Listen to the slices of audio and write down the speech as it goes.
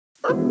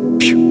Yo,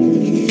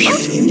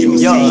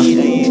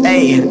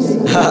 hey,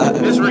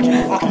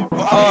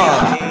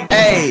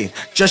 hey,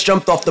 just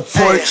jumped off the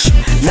porch.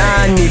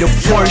 Now I need a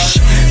Porsche.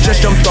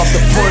 Just jumped off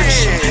the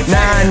porch. Now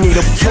I need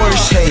a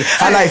Porsche. Hey,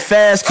 I like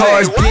fast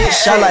cars,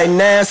 bitch. I like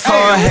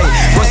NASCAR. Hey,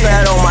 what's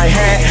that on my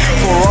hat?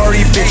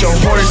 Ferrari, bitch, a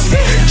horse.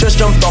 Just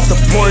jumped off the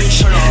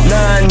porch.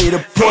 Now I need a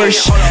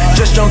Porsche.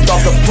 Just jumped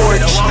off the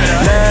porch.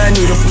 Now I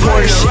need a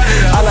Porsche.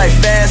 I like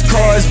fast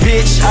cars,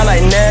 bitch. I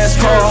like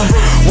NASCAR.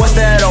 What's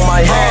that on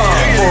my hat?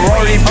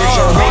 Ferrari, bitch,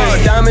 a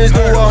horse. Diamonds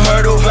do a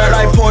hurdle, flat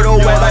like Portal,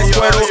 wet like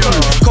Squirtle.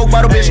 Coke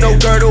bottle, bitch, no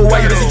girdle.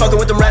 Why you busy fucking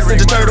with them rats,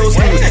 Ninja Turtles?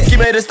 Ski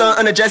made a stunt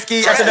on a jet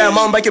ski. After that,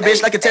 mom bike your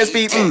bitch like a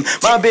 10-speed.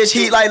 My bitch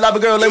heat like lava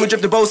girl, let me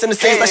drip the boats in the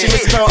seas like she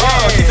missed a curl.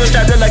 Keep the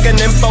strap like a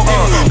nympho.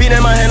 Beat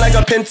in my hand like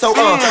a pinto.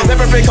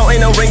 Never break out,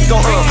 ain't no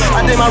wrinkle.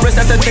 I did my wrist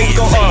after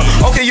tinkle.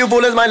 Okay, you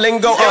bull is my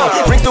lingo.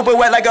 Ring stupid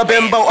wet like a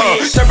bimbo.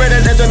 Serpent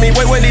has entered me,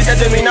 wait when he said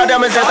to me. Now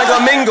diamonds dance like a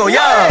mingo.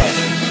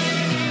 Yeah.